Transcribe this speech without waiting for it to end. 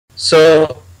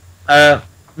So, uh,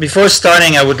 before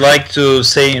starting, I would like to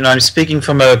say, I'm speaking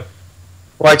from a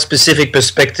quite specific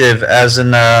perspective as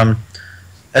an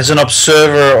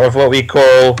observer of what we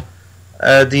call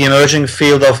the emerging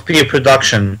field of peer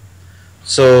production.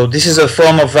 So, this is a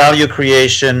form of value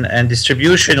creation and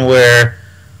distribution where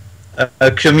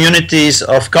communities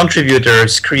of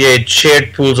contributors create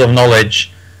shared pools of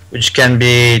knowledge, which can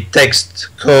be text,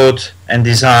 code, and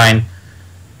design,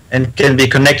 and can be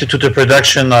connected to the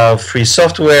production of free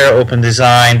software, open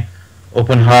design,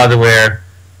 open hardware,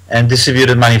 and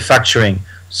distributed manufacturing.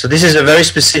 So this is a very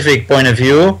specific point of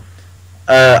view.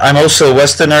 I'm also a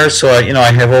Westerner, so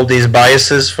I have all these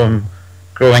biases from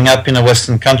growing up in a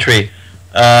Western country,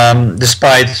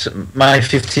 despite my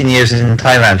 15 years in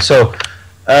Thailand. So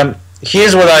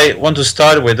here's what I want to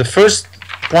start with. The first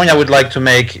point I would like to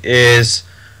make is,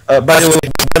 by the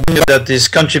way, that this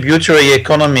contributory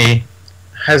economy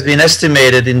has been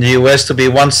estimated in the US to be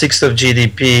 1/6 of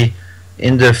GDP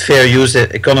in the Fair Use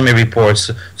Economy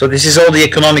reports. So this is all the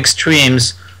economic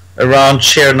streams around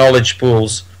shared knowledge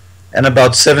pools, and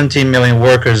about 17 million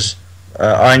workers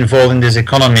are involved in this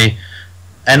economy.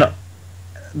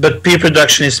 But peer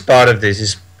production is part of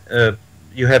this.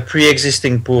 You have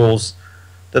pre-existing pools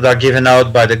that are given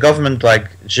out by the government, like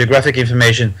geographic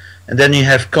information, and then you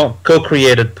have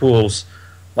co-created pools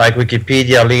like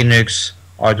Wikipedia, Linux,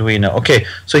 Arduino. Okay,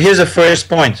 so here's the first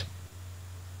point,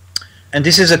 and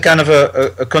this is a kind of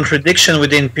a contradiction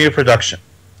within peer production.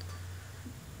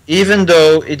 Even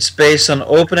though it's based on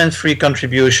open and free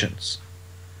contributions,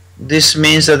 this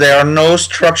means that there are no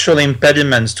structural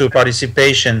impediments to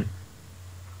participation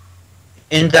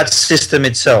in that system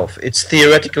itself. It's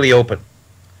theoretically open.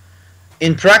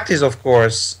 In practice, of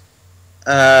course,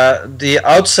 the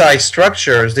outside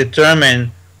structures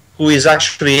determine who is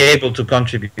actually able to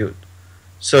contribute.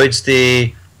 So it's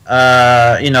the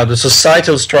the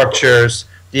societal structures,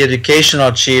 the educational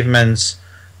achievements,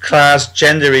 class,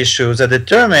 gender issues that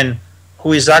determine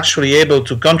who is actually able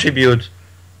to contribute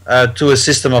to a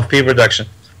system of peer production.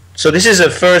 So this is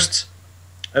a first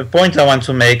point I want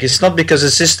to make. It's not because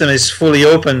the system is fully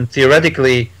open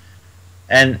theoretically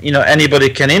and anybody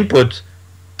can input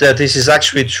that this is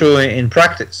actually true in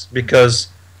practice, because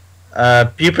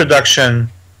peer production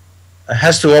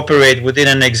has to operate within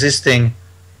an existing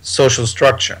social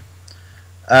structure.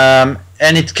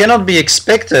 And it cannot be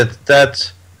expected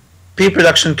that peer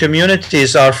production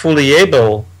communities are fully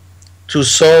able to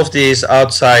solve these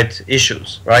outside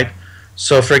issues, right?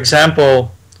 So for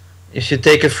example, if you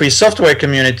take a free software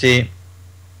community,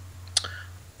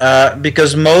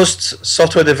 because most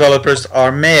software developers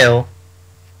are male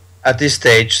at this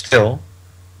stage still,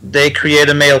 they create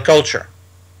a male culture.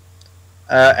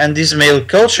 And this male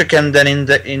culture can then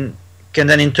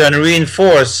in turn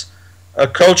reinforce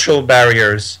cultural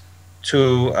barriers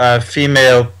to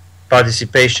female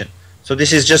participation. So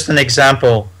this is just an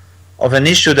example of an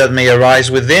issue that may arise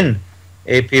within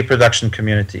a peer production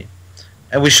community.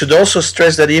 And we should also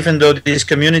stress that even though these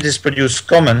communities produce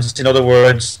commons, in other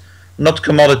words, not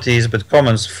commodities but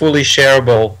commons, fully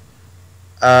shareable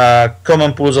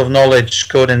common pools of knowledge,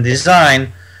 code and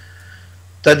design,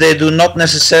 that they do not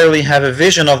necessarily have a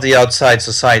vision of the outside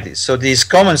society. So these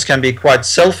commons can be quite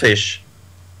selfish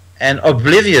and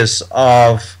oblivious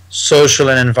of social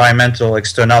and environmental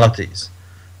externalities.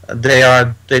 They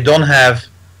don't have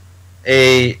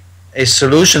a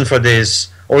solution for this,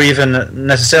 or even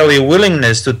necessarily a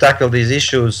willingness to tackle these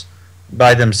issues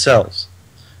by themselves.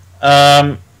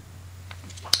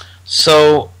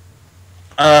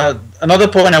 Another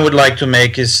point I would like to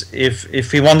make is,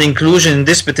 if we want inclusion in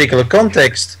this particular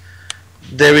context,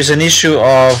 there is an issue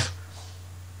of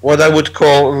what I would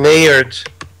call layered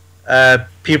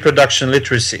peer production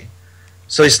literacy.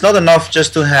 So it's not enough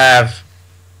just to have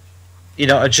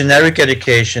a generic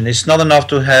education. It's not enough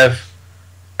to have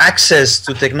access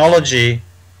to technology.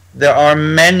 There are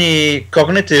many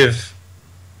cognitive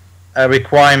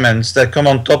requirements that come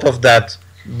on top of that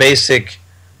basic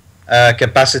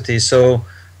capacity. So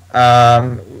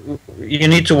you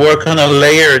need to work on a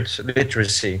layered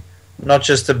literacy, not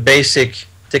just a basic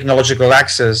technological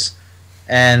access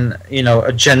and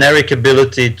a generic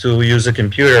ability to use a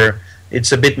computer.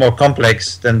 It's a bit more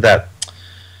complex than that.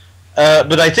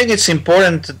 But I think it's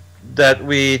important that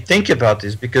we think about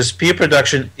this, because peer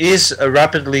production is a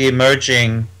rapidly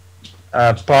emerging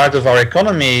part of our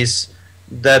economies,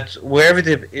 that wherever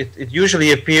it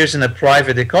usually appears in a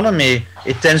private economy,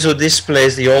 it tends to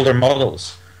displace the older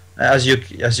models. As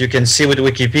you can see with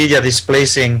Wikipedia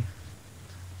displacing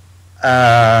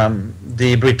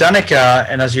the Britannica,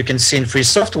 and as you can see in free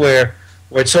software,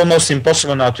 where it's almost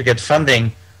impossible now to get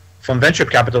funding from venture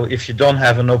capital if you don't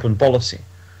have an open policy.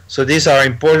 So these are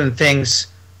important things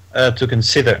to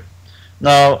consider.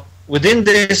 Now, within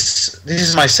this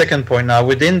is my second point now,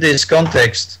 within this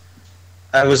context,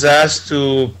 I was asked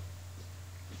to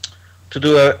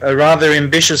do a rather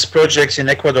ambitious project in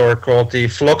Ecuador called the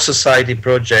FLOC Society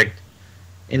project,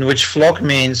 in which FLOC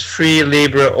means Free,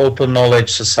 Libre, Open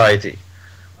Knowledge Society.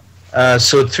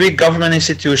 So 3 government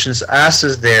institutions asked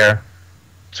us there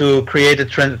to create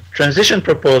transition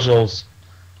proposals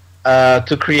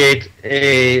to create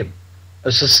a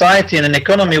society and an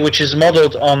economy which is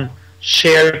modeled on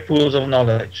shared pools of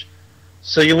knowledge.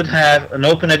 So you would have an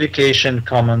open education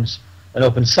commons, an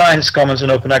open science commons,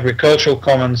 an open agricultural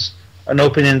commons, an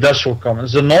open industrial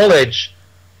commons. The knowledge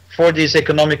for these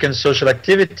economic and social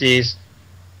activities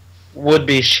would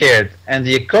be shared, and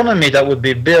the economy that would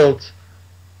be built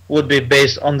would be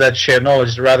based on that shared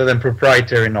knowledge rather than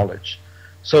proprietary knowledge.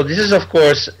 So this is, of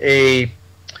course,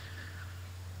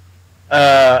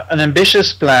 an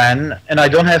ambitious plan, and I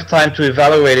don't have time to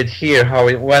evaluate it here, how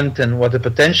it went and what the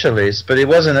potential is, but it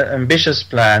was an ambitious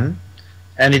plan,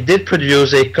 and it did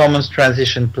produce a commons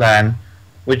transition plan,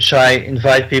 which I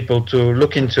invite people to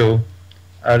look into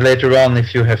later on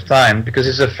if you have time, because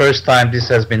it's the first time this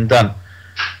has been done.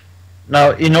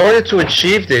 Now, in order to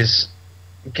achieve this,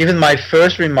 given my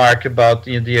first remark about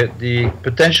the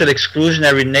potential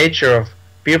exclusionary nature of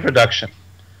peer production,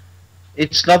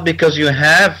 it's not because you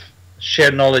have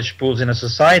shared knowledge pools in a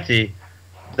society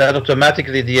that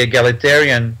automatically the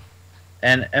egalitarian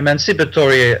and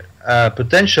emancipatory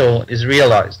potential is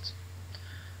realized.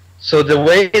 So the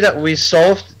way that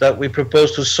we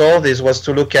proposed to solve this was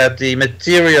to look at the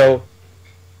material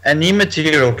and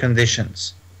immaterial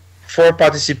conditions for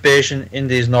participation in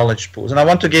these knowledge pools. And I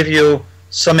want to give you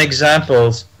some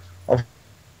examples of.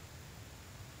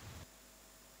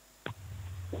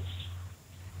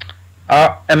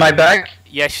 Am I back?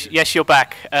 Yes, you're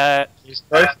back. Sorry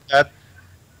for that.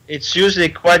 It's usually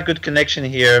quite good connection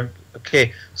here.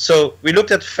 Okay, so we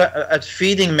looked at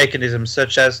feeding mechanisms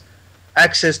such as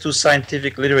access to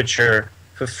scientific literature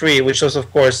for free, which was, of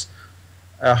course,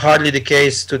 hardly the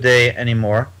case today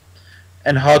anymore,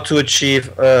 and how to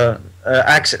achieve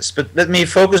access. But let me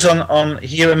focus on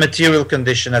here a material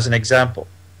condition as an example.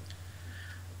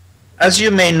 As you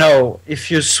may know,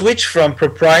 if you switch from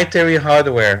proprietary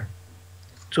hardware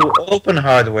to open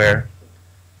hardware,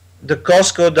 the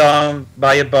costs go down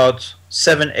by about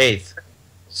 7/8.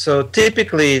 So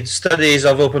typically, studies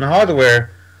of open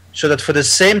hardware show that for the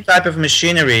same type of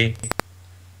machinery,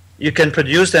 you can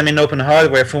produce them in open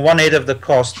hardware for 1/8 of the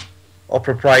cost of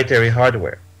proprietary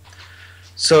hardware.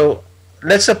 So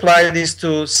let's apply this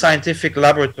to scientific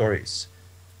laboratories.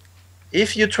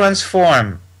 If you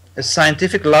transform a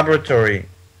scientific laboratory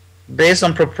based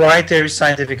on proprietary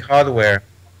scientific hardware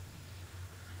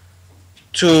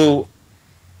to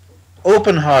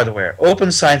open hardware, open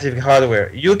scientific hardware,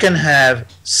 you can have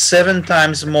 7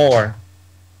 times more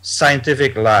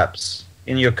scientific labs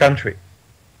in your country.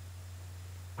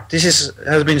 This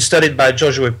has been studied by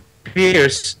Joshua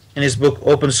Pierce in his book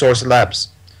Open Source Labs.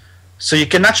 So you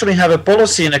can actually have a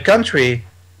policy in a country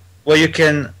where you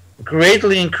can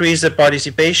greatly increase the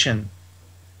participation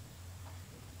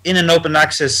in an open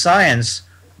access science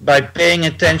by paying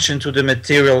attention to the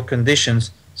material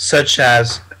conditions, such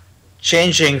as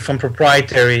changing from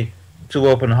proprietary to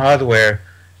open hardware,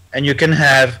 and you can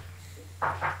have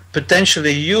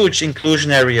potentially huge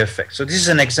inclusionary effects. So this is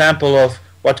an example of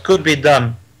what could be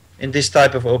done in this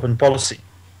type of open policy.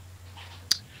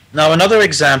 Now, another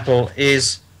example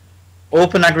is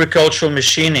open agricultural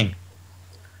machining.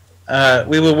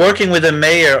 We were working with the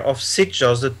mayor of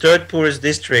Sitges, the 3rd poorest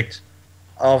district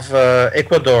of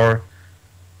Ecuador,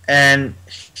 and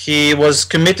he was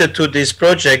committed to this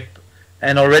project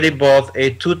and already bought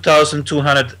a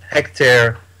 2,200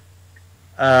 hectare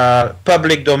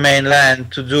public domain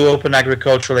land to do open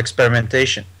agricultural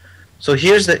experimentation. So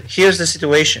here's the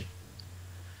situation.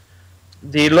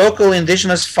 The local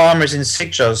indigenous farmers in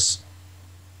Sitges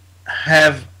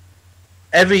have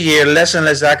every year less and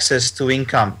less access to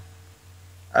income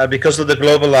because of the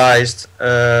globalized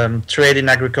trade in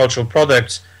agricultural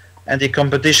products and the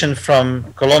competition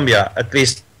from Colombia. At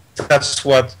least that's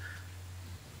what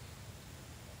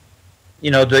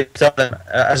they tell them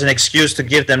as an excuse to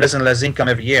give them less and less income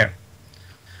every year.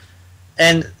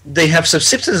 And they have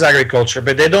subsistence agriculture,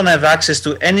 but they don't have access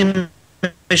to any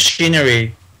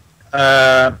machinery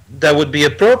that would be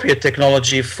appropriate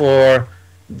technology for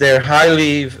their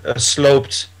highly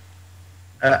sloped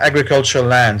agricultural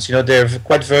lands. They're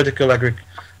quite vertical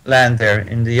land there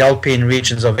in the alpine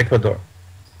regions of Ecuador.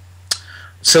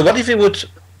 So what if we would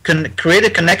create a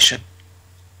connection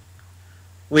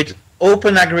with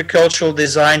open agricultural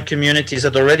design communities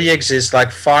that already exist, like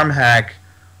FarmHack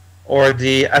or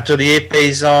the Atelier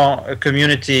Paysan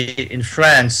community in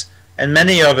France, and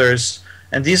many others.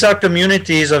 And these are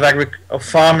communities of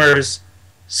farmers,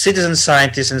 citizen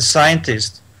scientists, and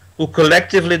scientists who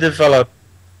collectively develop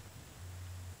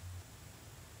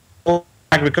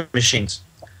agricultural machines.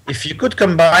 If you could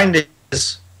combine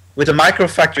this with a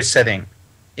microfactory setting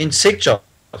in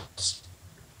jobs,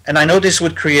 and I know this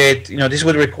would create, this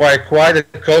would require quite a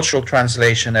cultural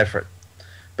translation effort,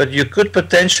 but you could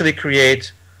potentially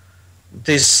create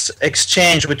this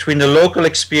exchange between the local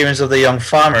experience of the young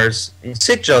farmers in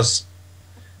jobs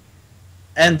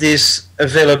and this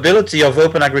availability of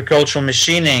open agricultural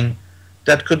machining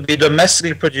that could be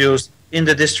domestically produced in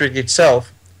the district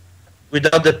itself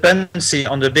without dependency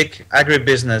on the big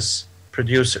agribusiness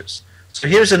producers. So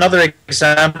here's another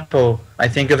example, I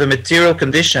think, of a material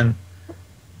condition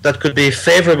that could be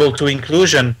favorable to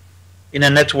inclusion in a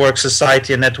network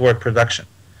society and network production.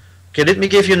 Okay, let me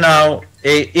give you now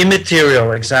an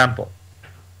immaterial example.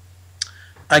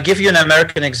 I'll give you an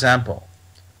American example.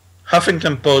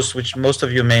 Huffington Post, which most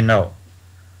of you may know.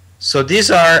 So these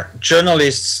are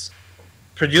journalists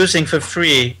producing for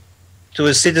free to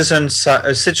a citizen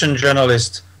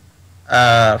journalist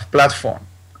platform.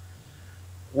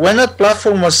 When that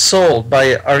platform was sold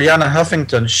by Arianna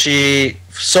Huffington, she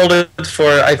sold it for,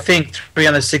 I think,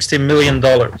 $360 million.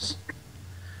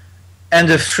 And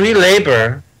the free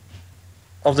labor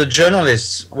of the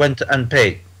journalists went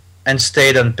unpaid and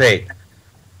stayed unpaid.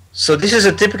 So this is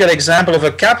a typical example of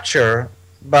a capture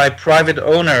by private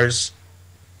owners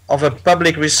of a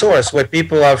public resource where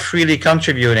people are freely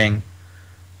contributing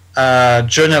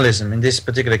journalism in this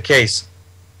particular case.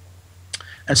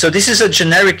 And so this is a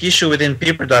generic issue within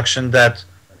peer production, that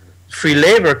free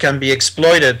labor can be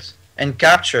exploited and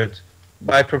captured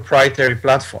by proprietary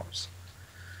platforms.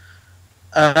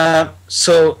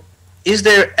 So is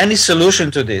there any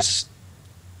solution to this?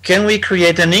 Can we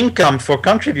create an income for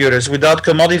contributors without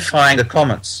commodifying the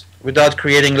commons, without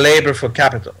creating labor for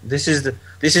capital? This is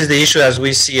the issue as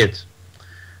we see it.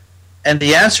 And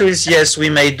the answer is yes, we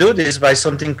may do this by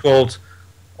something called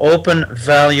open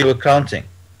value accounting.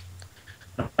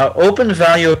 Now, open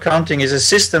value accounting is a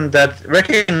system that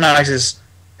recognizes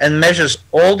and measures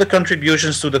all the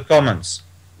contributions to the commons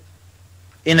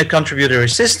in a contributory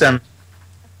system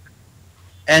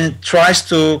and tries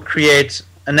to create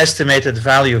an estimated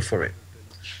value for it.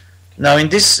 Now, in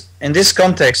this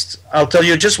context, I'll tell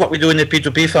you just what we do in the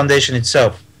P2P Foundation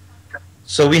itself.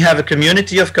 So we have a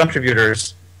community of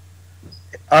contributors.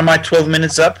 Are my 12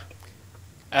 minutes up?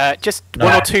 Just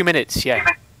 1 or 2 minutes, yeah.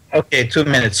 Okay, 2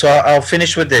 minutes. So I'll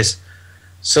finish with this.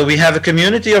 So we have a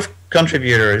community of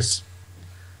contributors.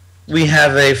 We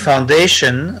have a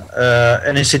foundation,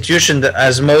 an institution that,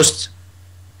 as most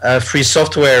free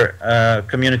software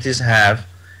communities have,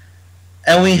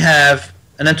 and we have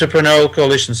an entrepreneurial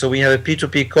coalition. So we have a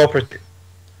P2P cooperative.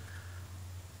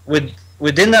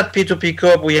 Within that P2P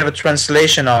coop, we have a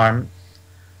translation arm.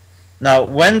 Now,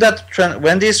 when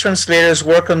these translators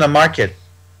work on the market,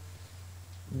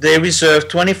 they reserve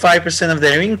 25% of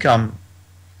their income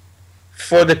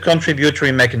for the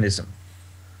contributory mechanism.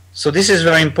 So this is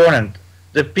very important.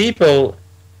 The people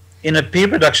in a peer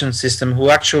production system who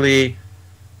actually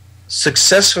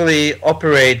successfully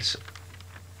operate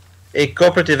a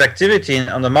cooperative activity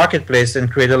on the marketplace and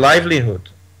create a livelihood,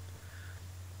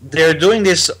 they're doing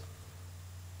this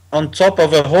on top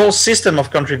of a whole system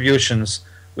of contributions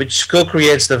which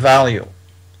co-creates the value.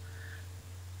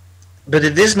 But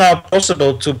it is now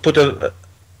possible to put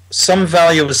some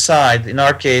value aside, in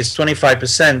our case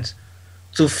 25%,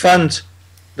 to fund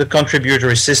the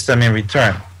contributory system in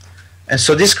return. And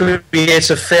so this creates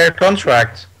a fair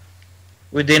contract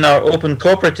within our open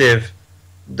cooperative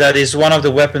that is one of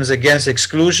the weapons against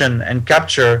exclusion and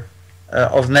capture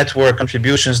of network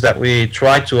contributions that we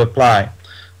try to apply.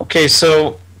 Okay,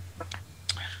 so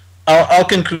I'll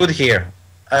conclude here.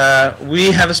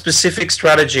 We have a specific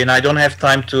strategy, and I don't have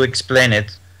time to explain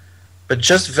it, but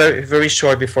just very, very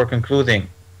short before concluding.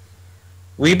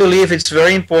 We believe it's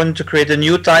very important to create a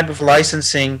new type of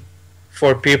licensing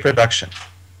for peer production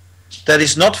that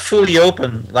is not fully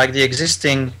open like the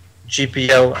existing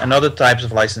GPL and other types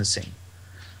of licensing,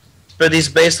 but is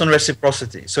based on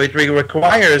reciprocity. So it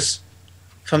requires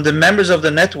from the members of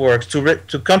the network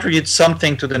to contribute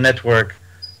something to the network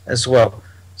as well.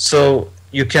 So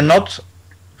you cannot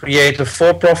create a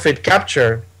for-profit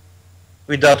capture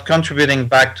without contributing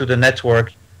back to the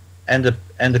network and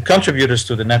the contributors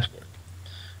to the network.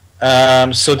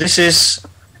 So this is,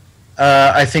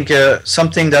 I think,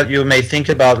 something that you may think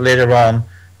about later on.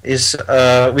 is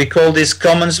we call these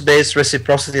commons-based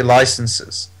reciprocity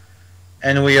licenses,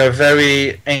 and we are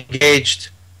very engaged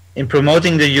in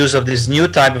promoting the use of these new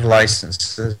type of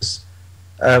licenses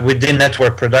within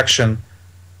network production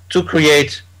to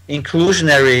create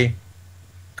inclusionary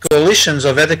coalitions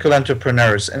of ethical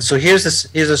entrepreneurs. And so here's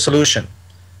a solution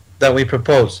that we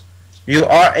propose. You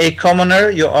are a commoner,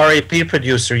 you are a peer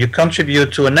producer, you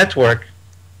contribute to a network,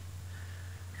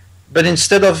 but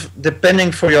instead of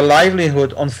depending for your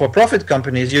livelihood on for-profit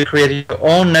companies, you create your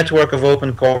own network of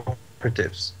open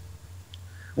cooperatives,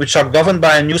 which are governed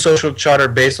by a new social charter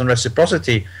based on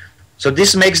reciprocity. So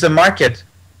this makes the market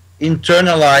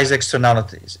internalize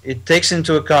externalities. It takes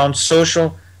into account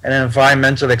social and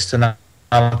environmental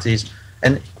externalities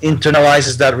and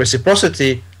internalizes that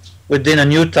reciprocity within a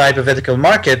new type of ethical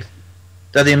market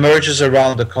that emerges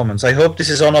around the commons. I hope this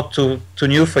is all not too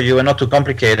new for you and not too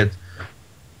complicated.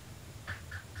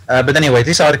 But anyway,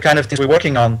 these are the kind of things we're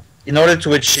working on in order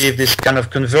to achieve this kind of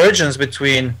convergence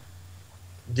between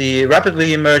the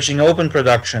rapidly emerging open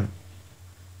production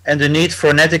and the need for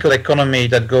an ethical economy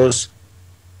that goes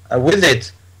with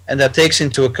it and that takes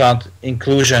into account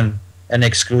inclusion and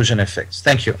exclusion effects.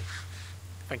 Thank you.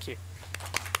 Thank you.